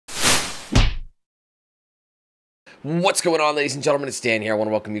What's going on, ladies and gentlemen? It's Dan here. I want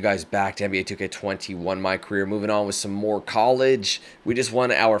to welcome you guys back to NBA 2K21 My Career. Moving on with some more college. We just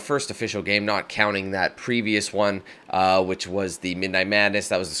won our first official game, not counting that previous one, which was the Midnight Madness.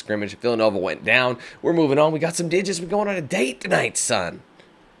 That was the scrimmage. Villanova went down. We're moving on. We got some digits. We're going on a date tonight, son.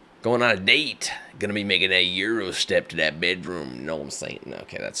 Going on a date. Gonna be making a Euro step to that bedroom. You know what I'm saying?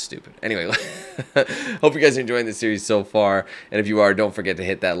 Okay, that's stupid. Anyway, hope you guys are enjoying the series so far. And if you are, don't forget to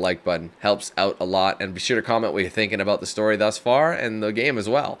hit that like button. Helps out a lot. And be sure to comment what you're thinking about the story thus far and the game as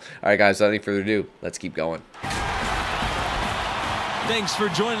well. All right, guys, without any further ado, let's keep going. Thanks for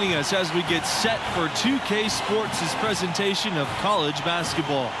joining us as we get set for 2K Sports' presentation of college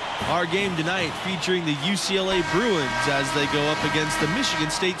basketball. Our game tonight featuring the UCLA Bruins as they go up against the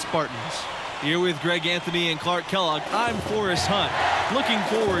Michigan State Spartans. Here with Greg Anthony and Clark Kellogg, I'm Forrest Hunt. Looking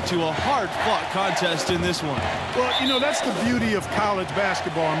forward to a hard-fought contest in this one. Well, you know, that's the beauty of college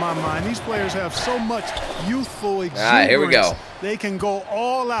basketball in my mind. These players have so much youthful exuberance. Here we go. They can go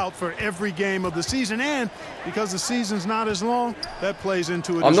all out for every game of the season, and because the season's not as long, that plays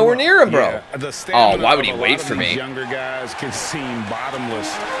into it. I'm nowhere near him, bro. Oh, why would he wait for me? Younger guys can seem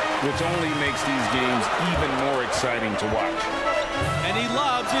bottomless, which only makes these games even more exciting to watch. And he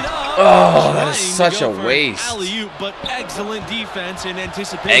lobs it up. Oh, that is such a waste. Alley-oop, but excellent defense in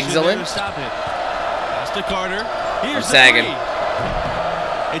anticipation. Excellent. To stop it. Pass to Carter. Here's I'm sagging.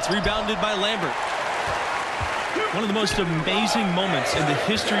 It's rebounded by Lambert. One of the most amazing moments in the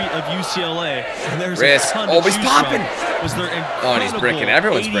history of UCLA. And there's a ton to he's choose popping. from, was their And he's bricking.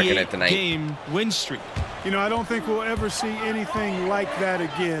 Everyone's bricking it tonight. Game win streak. You know, I don't think we'll ever see anything like that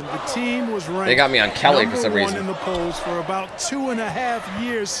again. The team was ranked. They got me on Kelly for some #1 reason. in the polls for about 2.5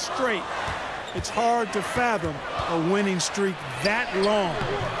 years straight. It's hard to fathom a winning streak that long.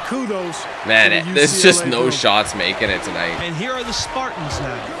 Kudos. Man, there's just no shots making it tonight. And here are the Spartans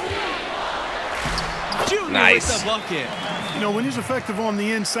now. Junior Nice. with the bucket. You know, when he's effective on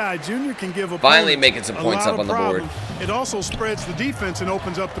the inside, Junior can give Finally making some points up on the board. It also spreads the defense and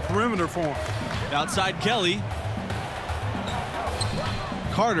opens up the perimeter for him. Outside Kelly.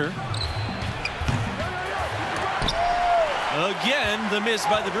 Carter. Again, the miss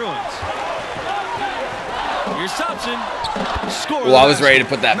by the Bruins. Here's Thompson. Score. Well, I was ready to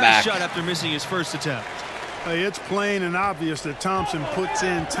put that back. Shot after missing his first attempt. Hey, it's plain and obvious that Thompson puts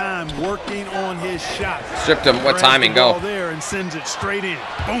in time working on his shot. Stripped him. What timing? Go. There and sends it straight in.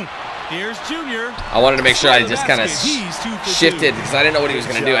 Boom. Here's Junior. I wanted to make sure I just kind of shifted because I didn't know what he was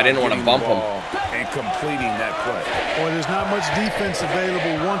going to do. I didn't want to bump him. And completing that play. Boy, there's not much defense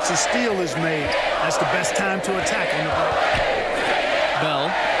available once a steal is made. That's the best time to attack on the break. Bell,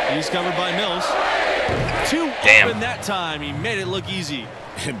 he's covered by Mills. Damn. Open that time. He made it look easy.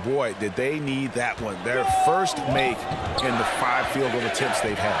 And boy, did they need that one. Their first make in the 5 field goal attempts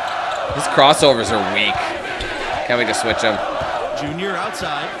they've had. His crossovers are weak. Can't wait to switch him. Junior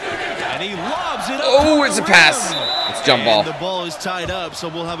outside. And he lobs it up. Oh, it's a pass. It's jump ball. The ball is tied up, so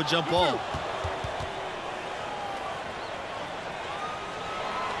we'll have a jump ball.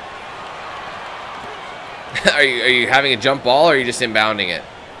 Are you having a jump ball or are you just inbounding it?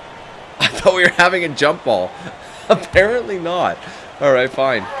 I thought we were having a jump ball. Apparently not. All right,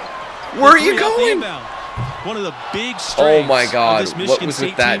 fine. Where are you going? One of the big strengths. Oh my God! Of this What Michigan was State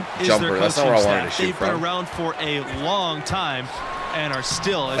with that team jumper? That's not where I wanted to shoot They've from. been around for a long time and are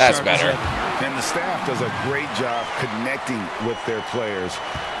still as That's sharp better. as ever. And the staff does a great job connecting with their players.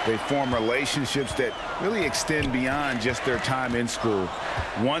 They form relationships that really extend beyond just their time in school.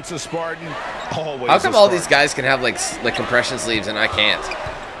 Once a Spartan, always How come a all Spartan. these guys can have like compression sleeves and I can't?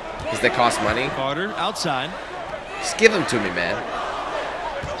 Because they cost money. Carter outside. Just give them to me, man.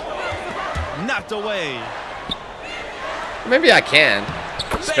 Knocked away. Maybe I can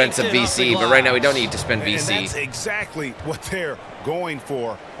spend some VC, but right now we don't need to spend And VC. that's exactly what they're going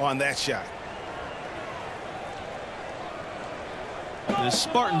for on that shot. The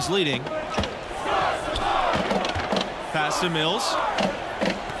Spartans leading. Pass to Mills.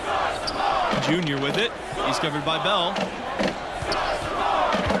 Junior with it. He's covered by Bell.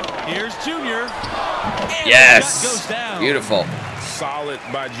 Here's Junior. And Yes. the shot goes down. Beautiful. Solid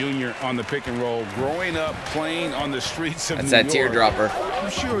by Junior on the pick and roll. Growing up playing on the streets of That's New that York, teardropper.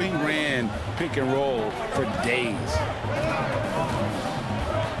 I'm sure he ran pick and roll for days.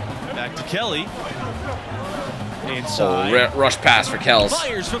 Back to Kelly. Inside. Oh, rush pass for Kels.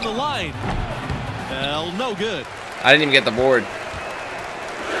 Fires from the line. Well, no good. I didn't even get the board.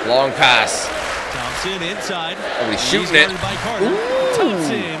 Long pass. Thompson inside. Oh, he's shooting it. By Carter. Ooh.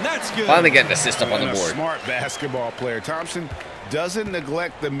 Thompson, that's good. Finally getting an assist up on the And a board. smart basketball player. Thompson doesn't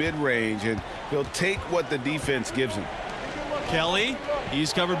neglect the mid-range, and he'll take what the defense gives him. Kelly,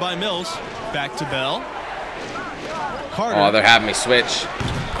 he's covered by Mills. Back to Bell. Carter. Oh, they're having me switch.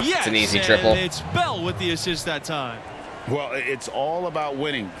 Yes, It's an easy and triple. It's Bell with the assist that time. Well, it's all about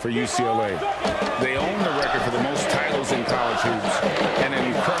winning for UCLA. They own the record for the most titles in college hoops and an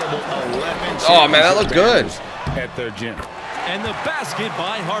incredible 11 Oh, man, that looked good. At their gym. And the basket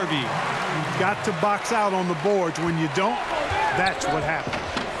by Harvey. You've got to box out on the boards. When you don't, that's what happens.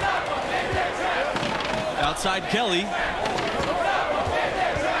 Outside Kelly.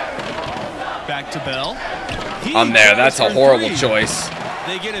 Back to Bell. I'm there. That's a horrible choice.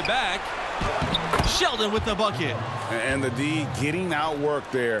 They get it back. Sheldon with the bucket. And the D getting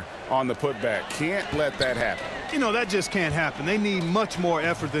outworked there on the putback. Can't let that happen. You know, that just can't happen. They need much more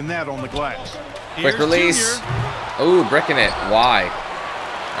effort than that on the glass. Quick release. Ooh, bricking it. Why?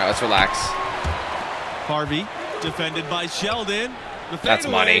 All right, let's relax. Harvey defended by Sheldon. That's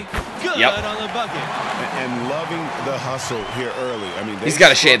money. Good Yep. on the bucket. And loving the hustle here early. I mean, He's got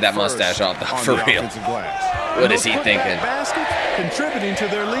to shade that mustache off, though, for the real. offensive glass. What is he thinking? Basket contributing to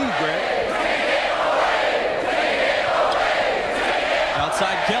their lead, Greg.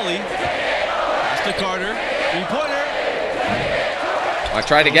 Outside Kelly. Pass to Carter. Three-pointer. I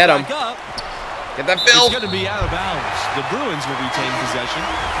tried to get him. Back up. Get that It's build. going to be out of bounds. The Bruins will retain possession.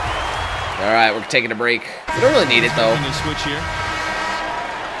 All right, we're taking a break. We don't really need it, though. Taking a switch here.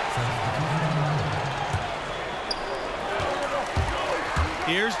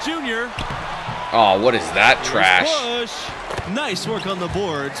 Here's Junior. Oh, what is that trash? Push. Nice work on the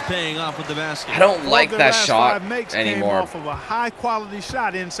boards, paying off with the basket. I don't like Their that last shot 5 makes anymore. Came off of a high-quality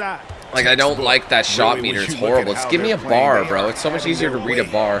shot inside. Like, I don't like that shot Really, meter. when It's you look horrible. at Just how give me a they're playing, bar, they bro. are It's so much having easier to their read a way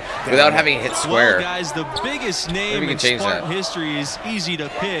bar down without low. having it hit Well, square. guys, the biggest Maybe name we in can change Spartan that. history is easy to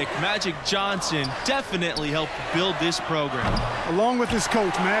pick. Magic Johnson definitely helped build this program. Along with his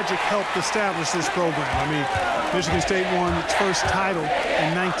coach, Magic helped establish this program. I mean, Michigan State won its first title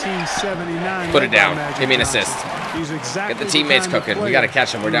in 1979. Put it led by down. Magic Give me an Johnson. assist. He's exactly Get the teammates kind of cooking. We player got to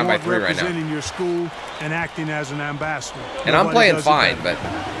catch them. We're you down by want 3 right now. representing your school and acting as an ambassador. And I'm Nobody playing does it fine, better.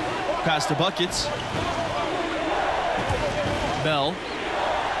 but Pass to buckets. Bell.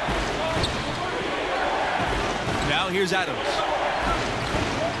 Now here's Adams.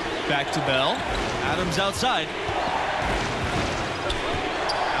 Back to Bell. Adams outside.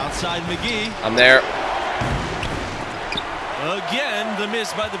 Outside McGee. I'm there. Again, the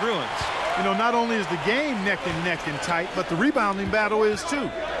miss by the Bruins. You know, not only is the game neck and tight, but the rebounding battle is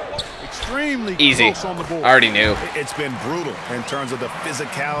too. Extremely Easy. close on the board. I already knew. It's been brutal in terms of the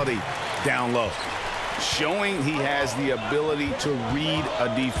physicality down low. Showing he has the ability to read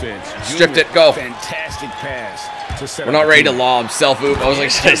a defense. Stripped it, go. Fantastic pass to set We're up not the ready to team. lob. Self-oop. I was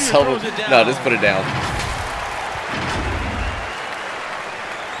like, should I self-oop? Throws it No, down. just put it down.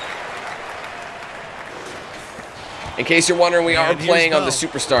 In case you're wondering, we are And here's playing on the Bell.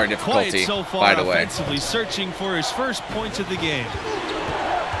 Superstar difficulty, Quiet so far by the way, offensively, searching for his first points of the game.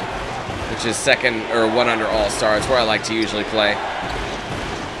 which is second or 1 under All-Star. It's where I like to usually play.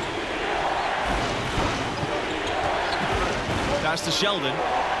 Pass to Sheldon.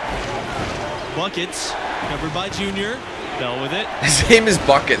 Buckets, covered by Junior. Bell with it. His name is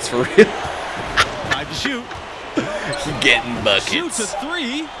Buckets, for real. 5 to shoot. Getting Shoots a buckets.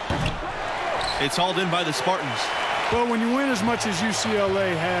 3. It's hauled in by the Spartans. Well, when you win as much as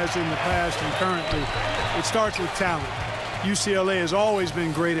UCLA has in the past and currently, it starts with talent. UCLA has always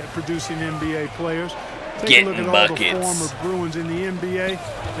been great at producing NBA players. Take a look Getting at all the buckets. former Bruins in the NBA,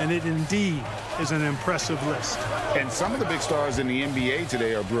 and it indeed is an impressive list. And some of the big stars in the NBA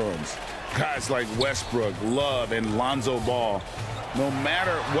today are Bruins. Guys like Westbrook, Love, and Lonzo Ball. No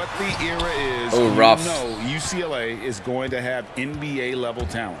matter what the era is, Oh, you rough. know UCLA is going to have NBA-level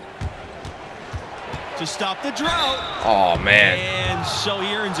talent. To stop the drought. Oh, man. And so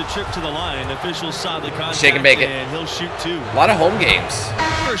he earns a trip to the line. Officials saw the contact. Shake and bake it. And he'll shoot 2. A lot of home games.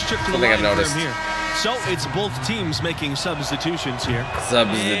 First trip to the Something line I've for noticed. him here. So it's both teams making substitutions here. And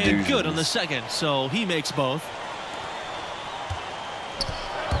Substitutions. good on the second. So he makes both.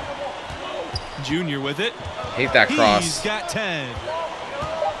 Junior with it. Hate that He's cross. got 10.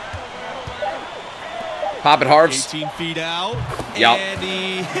 Pop it, Harps. 18 feet out. Yup. And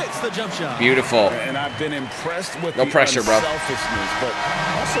he hits the jump shot. Beautiful. And I've been impressed with No the pressure, bro. unselfishness, but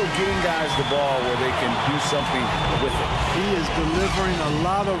also getting guys the ball where they can do something with it. He is delivering a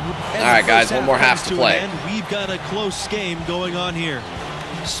lot of... And All right, the guys, first one more half comes to an play. end. We've got a close game going on here.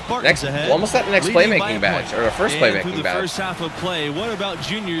 Spartans Next, ahead. almost at the next leading by playmaking a badge, point. or the first And playmaking through the badge. first half of play, what about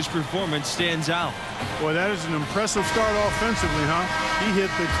Junior's performance stands out? Boy, that is an impressive start offensively, huh? He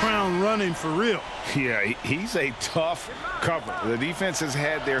hit the crown running for real. Yeah, he's a tough cover. The defense has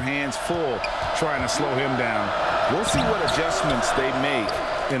had their hands full trying to slow him down. We'll see what adjustments they make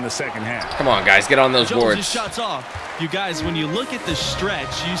in the second half. Come on, guys, get on those boards. Shots off. You guys, when you look at the stretch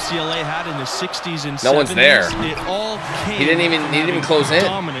UCLA had in the 60s and 70s, no one's there. It all came. He didn't even close in.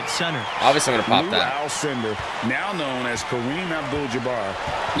 Dominant center. Obviously, I'm gonna pop that. Alcindor, now known as Kareem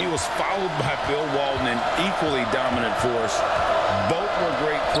Abdul-Jabbar, he was followed by Bill Walton, an equally dominant force. Both were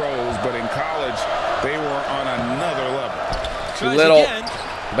great pros, but in college, they were on another level. Too little,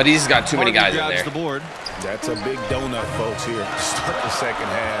 but he's got too many guys in there. The board. That's a big donut, folks, here to start the second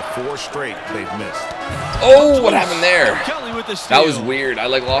half. 4 straight they've missed. Oh, what happened there? Kelly with the steal. That was weird. I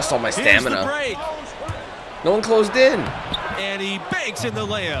like lost all my stamina. No one closed in. And he banks in the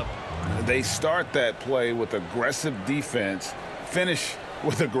layup. They start that play with aggressive defense, finish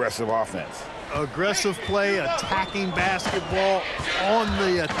with aggressive offense. Aggressive play, attacking basketball, on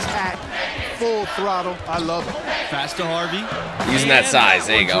the attack, full throttle. I love it. Pass to Harvey. Using that size.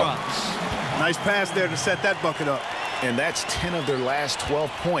 There you go. Drops. Nice pass there to set that bucket up. And that's 10 of their last 12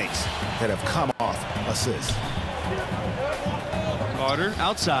 points that have come off assists. Carter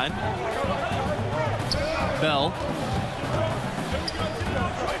outside. Bell.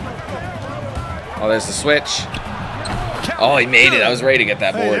 Oh, there's the switch. Oh, he made it. I was ready to get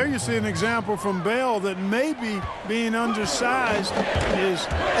that Hey, there board. you see an example from Bell that maybe being undersized is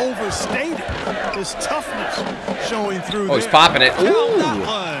overstated. His toughness showing through Oh, he's there. popping it. Ooh.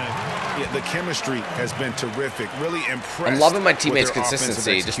 Yeah, the chemistry has been terrific. Really impressed. I'm loving my with teammates' their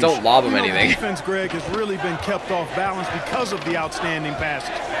consistency. offensive Just don't lob them You know, anything. defense, Greg, has really been kept off balance because of the outstanding passes.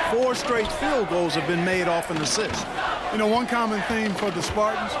 4 straight field goals have been made off an assist. You know, one common theme for the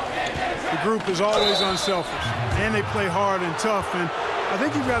Spartans, the group is always unselfish, and they play hard and tough. And I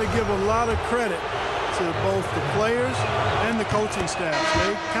think you've got to give a lot of credit to both the players and the coaching staff.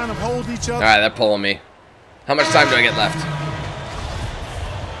 They kind of hold each other. All right, they're pulling me. How much time do I get left?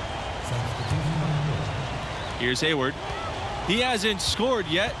 Here's Hayward. He hasn't scored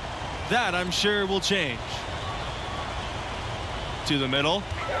yet. That, I'm sure, will change. To the middle.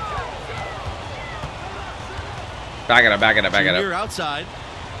 Back it up, back it up, back it Junior up. outside.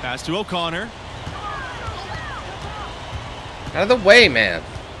 Pass to O'Connor. Out of the way, man.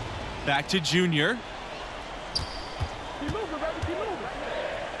 Back to Junior.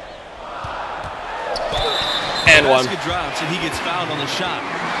 And one. Basket drops, and he gets fouled on the shot.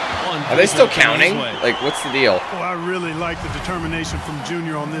 Are they still counting? Like, what's the deal? Oh, I really like the determination from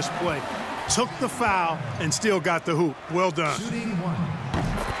Junior on this play. Took the foul and still got the hoop. Well done.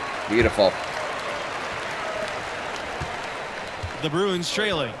 Beautiful. The Bruins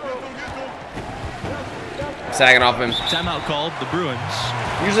trailing. Sagging off him. Timeout called. The Bruins.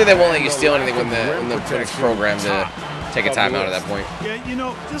 Usually they won't let you steal anything when it's programmed to take a timeout at that point. Yeah, you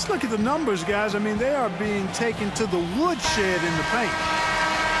know, just look at the numbers, guys. I mean, they are being taken to the woodshed in the paint.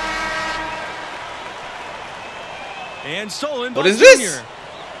 And stolen by What is Junior. this?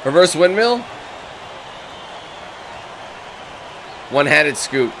 Reverse windmill? One-handed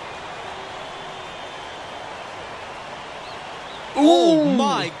scoop. Oh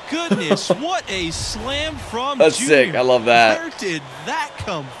my goodness, what a slam from That's Junior. sick. I love that. Where did that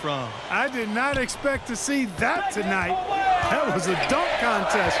come from? I did not expect to see that tonight. That was a dunk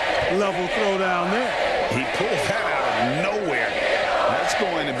contest level throwdown there. He pulled that out of nowhere. That's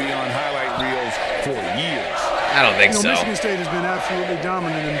going to be on highlight reels for years. I don't think You know, so. Michigan State has been absolutely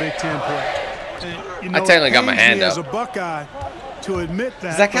dominant in Big Ten play. You know, I technically got my it pains hand me up. as a Buckeye to admit that.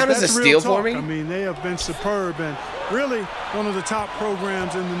 Does that count but as a that's real steal for talk. me? I mean, they have been superb and really one of the top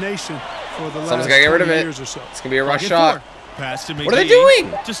programs in the nation for the Someone's last got to get rid of 20 it. years or so. It's going to be a rush Get shot. four. Pass to McGee. What are they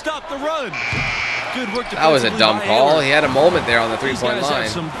doing? To stop the run. Good work. That was a dumb defensively by call. Hayward. He had a moment there on the These three-point guys line.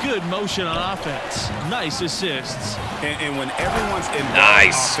 have some good motion on offense. Nice assists. And when everyone's involved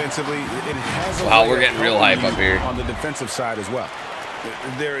Nice. offensively, it has a Wow, way we're of getting real helping hype up you here. on the defensive side as well.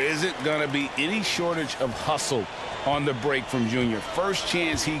 There isn't going to be any shortage of hustle on the break from Junior. First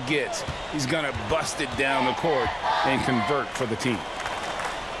chance he gets, he's going to bust it down the court and convert for the team.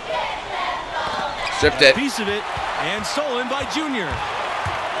 Stripped it. Piece of it and stolen by Junior.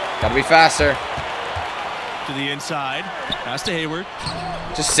 Got to be faster. To the inside. Pass to Hayward.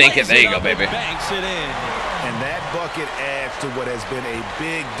 Just sink it. There you go, Up and baby. Banks it in. And that bucket adds to what has been a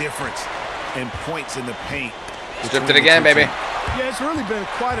big difference in points in the paint. Stripped it again, baby. Yeah, it's really been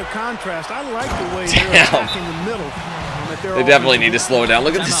quite a contrast. I like the way they're Damn. attacking the middle. and that they're They definitely need to slow down.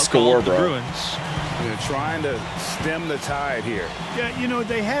 Look at the Timeout score, called the bro. Bruins. They're trying to stem the tide here. Yeah, you know,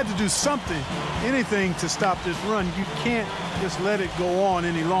 they had to do something, anything to stop this run. You can't just let it go on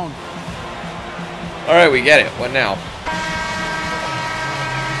any longer. All right, we get it. What now?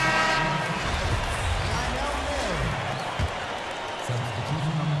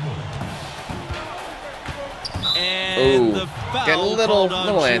 And Ooh. the foul. Getting a little called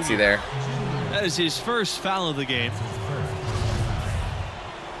on antsy Junior. there. That is his first foul of the game.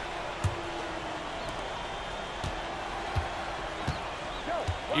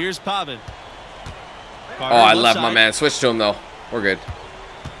 Here's Pavin. Oh, I left my man. Switch to him, though. We're good.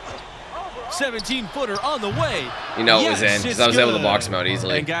 17-footer on the way. You know it was in because I was able to box him out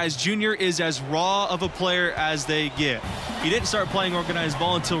easily. And guys, Junior is as raw of a player as they get. He didn't start playing organized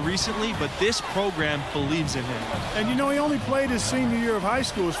ball until recently, but this program believes in him. And you know, he only played his senior year of high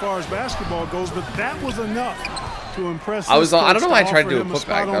school as far as basketball goes, but that was enough to impress. I don't know why I tried to do a him putback.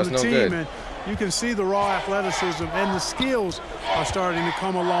 spot That was on no the team, good. and you can see the raw athleticism and the skills are starting to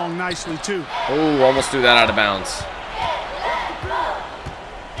come along nicely too. Oh, almost threw that out of bounds.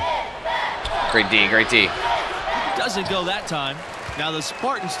 Great D, great D. Doesn't go that time. Now the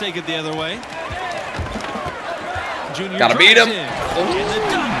Spartans take it the other way. Junior Gotta beat him. And the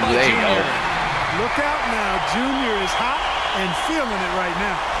dunk by There you go. Junior. Look out now, Junior is hot and feeling it right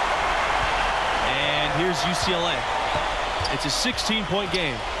now. And here's UCLA. It's a 16-point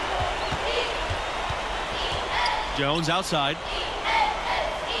game. Jones outside.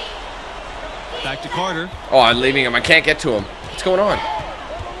 Back to Carter. Oh, I'm leaving him. I can't get to him. What's going on?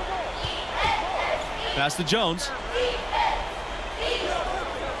 Pass to Jones.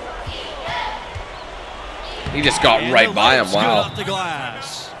 He just got And right the by him. layup's good Wow. off the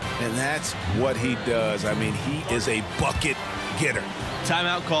glass. And that's what he does. I mean, he is a bucket getter.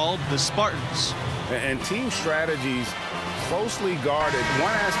 Timeout called the Spartans. And team strategies closely guarded.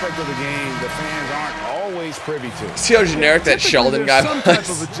 One aspect of the game the fans aren't always privy to. See how generic that Typically, Sheldon there's guy some type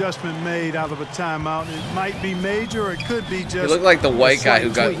was? of adjustment made out of a timeout. It might be major, or it could be just. He looked like the white guy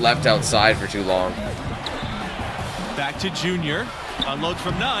who a got tweak. left outside for too long. Back to Junior. Unload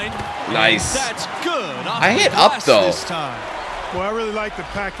from 9. Nice. And that's good. Off I the hit up, glass though. This time. Well, I really like the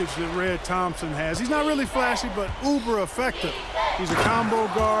package that Red Thompson has. He's not really flashy, but uber effective. He's a combo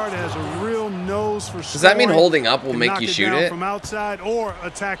guard, has a real nose for scoring. Does that mean holding up will Can make knock you it shoot down it? from outside or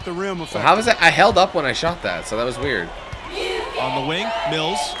attack the rim effectively. How was that? I held up when I shot that, so that was weird. On the wing,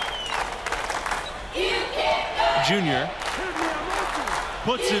 Mills. Junior.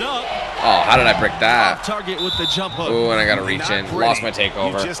 Puts it up. Oh, how did I brick that? Target with the jump hook. Oh, and I got to reach Not in. pretty. Lost my You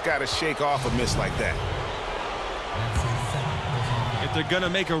takeover. just got to shake off a miss like that. If they're going to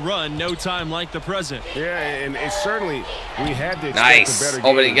make a run, no time like the present. Yeah, and it's certainly we had to expect Nice. a better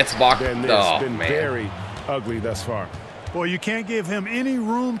Oh, but he game gets blocked. than this. Oh, Been man. very ugly thus far. Well, you can't give him any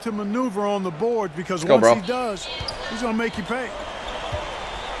room to maneuver on the board because Let's go, once bro. he does, he's going to make you pay.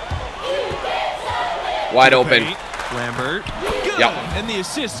 Wide open. Paint. Lambert. Good. Yep. And the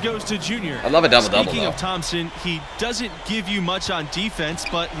assist goes to Junior. I love a double-double, Speaking though. of Thompson, he doesn't give you much on defense,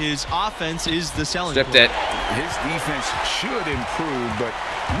 but his offense is the selling Stripped point. it. His defense should improve, but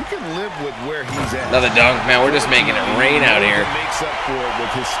you can live with where he's at. Another dunk, man. We're just making it rain out here. Makes up for it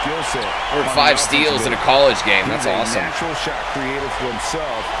with his skill set. We're at 5 steals in a college game. That's He's a awesome. natural shot creator for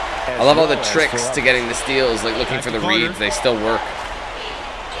himself. I love all the tricks to getting the steals, like looking Back for to the Carter. reads. They still work.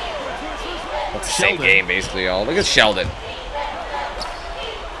 It's the same Sheldon. game, basically, y'all. Look at Sheldon.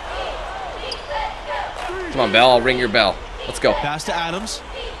 Come on, Bell. I'll ring your bell. Let's go. Pass to Adams.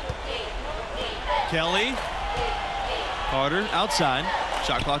 Kelly. Carter outside.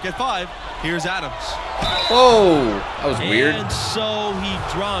 Shot clock at 5. Here's Adams. Whoa. That was weird. And so he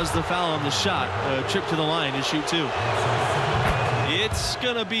draws the foul on the shot. A trip to the line to shoot 2. It's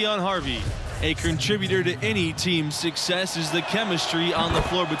going to be on Harvey. A contributor to any team's success is the chemistry on the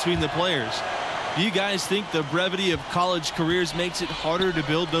floor between the players. Do you guys think the brevity of college careers makes it harder to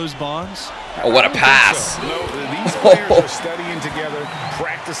build those bonds? Oh, what a pass. No, these players are studying together,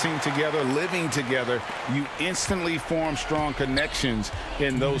 practicing together, living together. You instantly form strong connections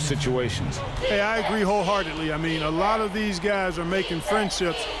in those situations. Hey, I agree wholeheartedly. I mean, a lot of these guys are making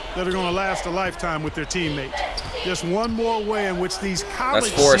friendships that are going to last a lifetime with their teammates. Just one more way in which these college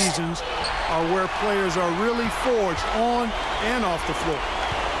forced. seasons are where players are really forged on and off the floor.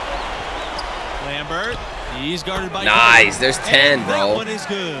 Lambert, he's guarded by Nice. Kobe. There's 10, And bro. That one is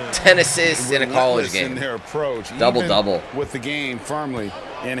good. 10 assists in a college Relentless in game. their approach, Double-double. even with the game firmly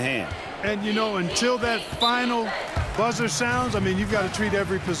in hand. And, you know, until that final buzzer sounds, I mean, you've got to treat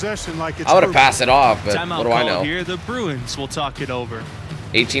every possession like it's I would have crucial. passed it off, but Timeout what do I called know? here. The Bruins will talk it over.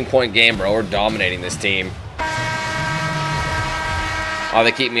 18-point game, bro. We're dominating this team. Oh,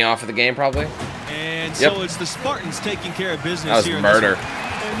 they keep me off of the game, probably? And Yep. so it's the Spartans taking care of business That was here. in murder. this one.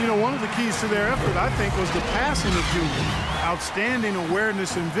 And, you know, one of the keys to their effort, I think, was the passing of Junior. Outstanding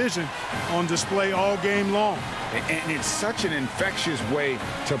awareness and vision on display all game long. And it's such an infectious way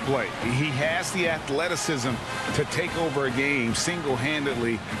to play. He has the athleticism to take over a game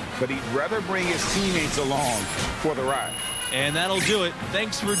single-handedly, but he'd rather bring his teammates along for the ride. And that'll do it.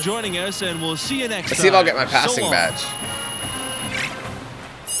 Thanks for joining us, and we'll see you next time. Let's see if I'll get my So passing long. badge.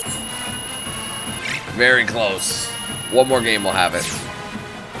 Very close. One more game, we'll have it.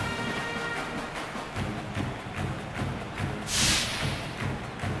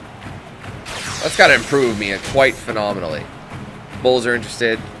 That's got to improve me quite phenomenally. Bulls are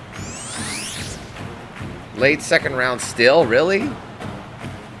interested. Late second round still? Really?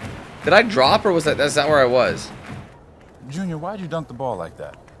 Did I drop, or was that's not where I was? Junior, why'd you dunk the ball like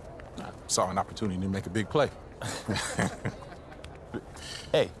that? I saw an opportunity to make a big play.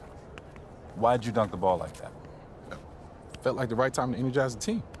 Hey, why'd you dunk the ball like that? Felt like the right time to energize the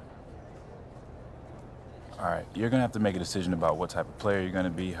team. All right, you're gonna have to make a decision about what type of player you're gonna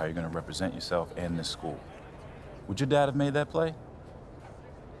be, how you're gonna represent yourself and this school. Would your dad have made that play?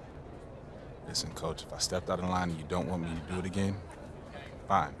 Listen, Coach, if I stepped out of line and you don't want me to do it again,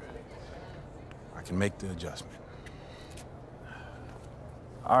 fine. I can make the adjustment.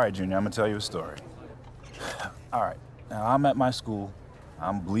 All right, Junior, I'm gonna tell you a story. All right, now I'm at my school.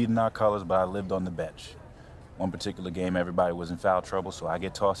 I'm bleeding our colors, but I lived on the bench. One particular game, everybody was in foul trouble, so I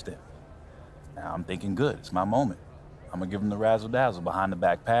get tossed in. Now I'm thinking, good, it's my moment. I'm gonna give him the razzle-dazzle, behind the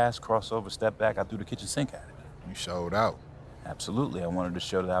back pass, crossover, step back, I threw the kitchen sink at it. You showed out. Absolutely, I wanted to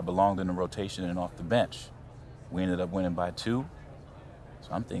show that I belonged in the rotation and off the bench. We ended up winning by 2, so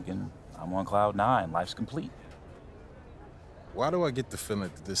I'm thinking, I'm on cloud 9, life's complete. Why do I get the feeling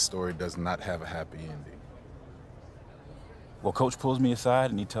that this story does not have a happy ending? Well, Coach pulls me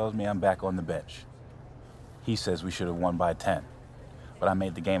aside and he tells me I'm back on the bench. He says we should have won by 10, but I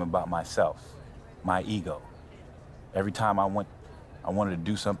made the game about myself, my ego. Every time I wanted to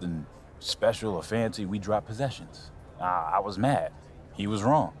do something special or fancy, we dropped possessions. I was mad. He was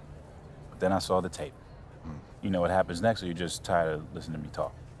wrong. But then I saw the tape. You know what happens next, or you're just tired of listening to me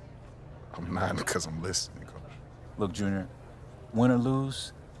talk? I'm not, because I'm listening, Coach. Look, Junior, win or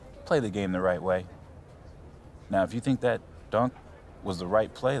lose, play the game the right way. Now, if you think that dunk was the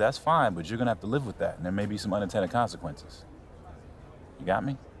right play, that's fine, but you're gonna have to live with that, and there may be some unintended consequences. You got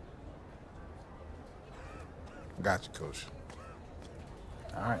me? Got you, Coach.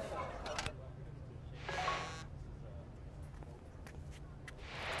 All right.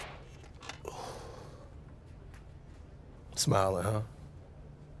 Smiling, huh?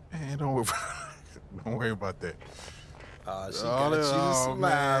 Man, don't worry about that. She got you smiling.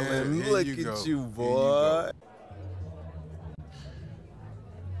 Man. Here Look you at go. you, Here you boy.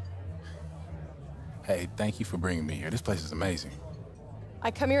 Hey, thank you for bringing me here. This place is amazing.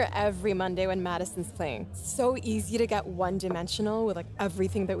 I come here every Monday when Madison's playing. So easy to get one-dimensional with like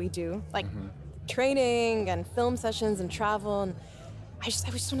everything that we do, like training and film sessions and travel. And I just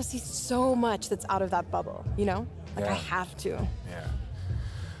want to see so much that's out of that bubble, you know? Like I have to. Yeah.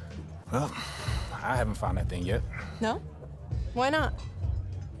 Well, I haven't found that thing yet. No? Why not?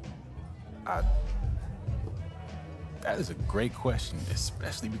 That is a great question,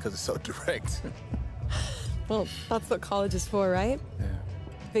 especially because it's so direct. Well, that's what college is for, right? Yeah.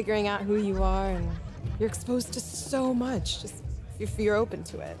 Figuring out who you are, and you're exposed to so much, just if you're open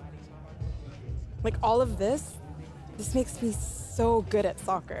to it. Like all of this makes me so good at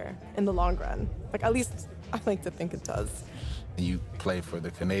soccer in the long run. Like at least I like to think it does. And you play for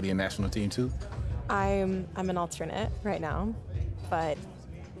the Canadian national team too? I'm an alternate right now, but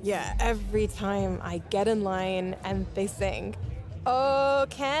yeah, every time I get in line and they sing, "Oh,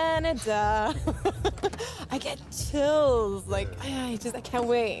 Canada," I get chills. Like I can't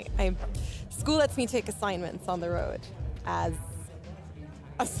wait. School lets me take assignments on the road as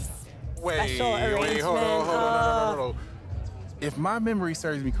a special arrangement. Hold on. No. If my memory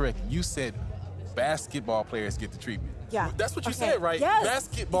serves me correct, you said basketball players get the treatment. Yeah. That's what you Okay. said, right? Yes.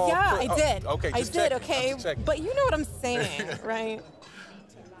 Basketball. Yeah, I did. Okay, I just did. checking. Okay, I'm just checking. but you know what I'm saying, right?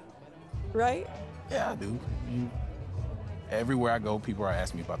 Right? Yeah, I do. Everywhere I go, people are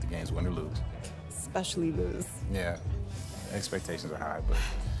asking me about the games, win or lose. Especially lose. Yeah, expectations are high, but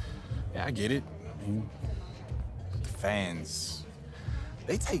yeah, I get it. I mean, the fans,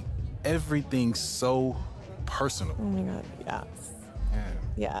 they take everything so personal. Oh my God, yes.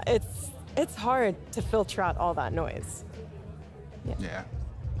 Yeah. Yeah, it's hard to filter out all that noise. Yeah,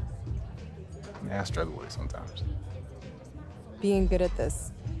 I struggle with it sometimes. Being good at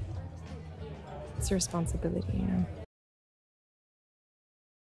this, it's a responsibility, you know?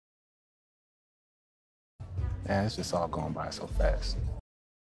 Yeah, it's just all going by so fast.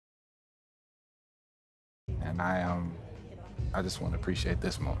 And I just want to appreciate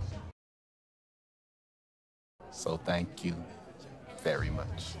this moment. So thank you very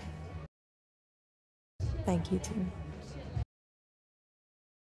much. Thank you, too.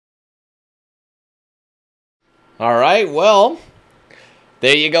 All right, well,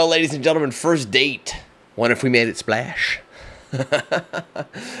 there you go, ladies and gentlemen. First date. Wonder if we made it splash.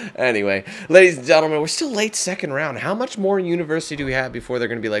 Anyway, ladies and gentlemen, we're still late second round. How much more university do we have before they're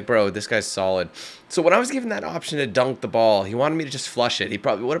going to be like, bro, this guy's solid? So when I was given that option to dunk the ball, he wanted me to just flush it. He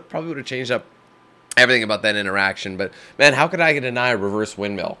probably would have changed up everything about that interaction. But, man, how could I deny a reverse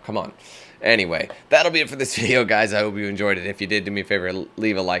windmill? Come on. Anyway, that'll be it for this video, guys. I hope you enjoyed it. If you did, do me a favor,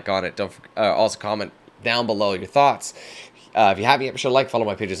 leave a like on it. Don't also comment down below your thoughts. If you haven't yet, be sure to like, follow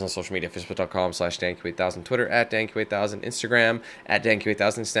my pages on social media, facebook.com/DanQ8000, Twitter @DanQ8000, Instagram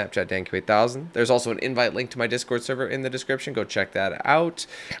 @DanQ8000, Snapchat DanQ8000. There's also an invite link to my Discord server in the description. Go check that out.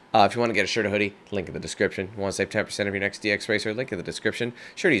 If you want to get a shirt or hoodie, link in the description. If you want to save 10% of your next DX Racer, link in the description.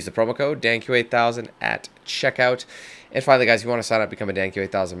 Sure to use the promo code DanQ8000 at checkout. And finally, guys, if you want to sign up, become a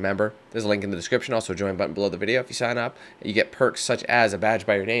DanQ8000 member, there's a link in the description. Also, join button below the video. If you sign up, you get perks such as a badge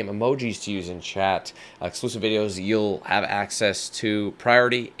by your name, emojis to use in chat, exclusive videos. You'll have access to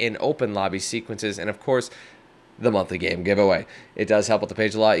priority in open lobby sequences, and, of course, the monthly game giveaway. It does help out the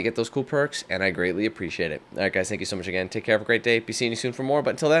page a lot. You get those cool perks, and I greatly appreciate it. All right, guys, thank you so much again. Take care. Have a great day. Be seeing you soon for more. But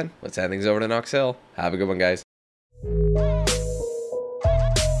until then, let's hand things over to Knox Hill. Have a good one, guys.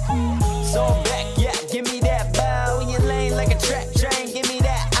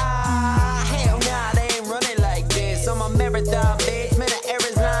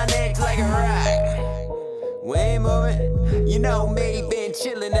 You know me, been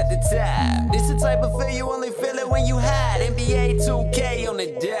chillin' at the top. This the type of feel you only feel it when you hide. NBA 2K on the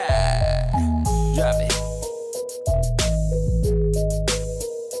dive. Drop it.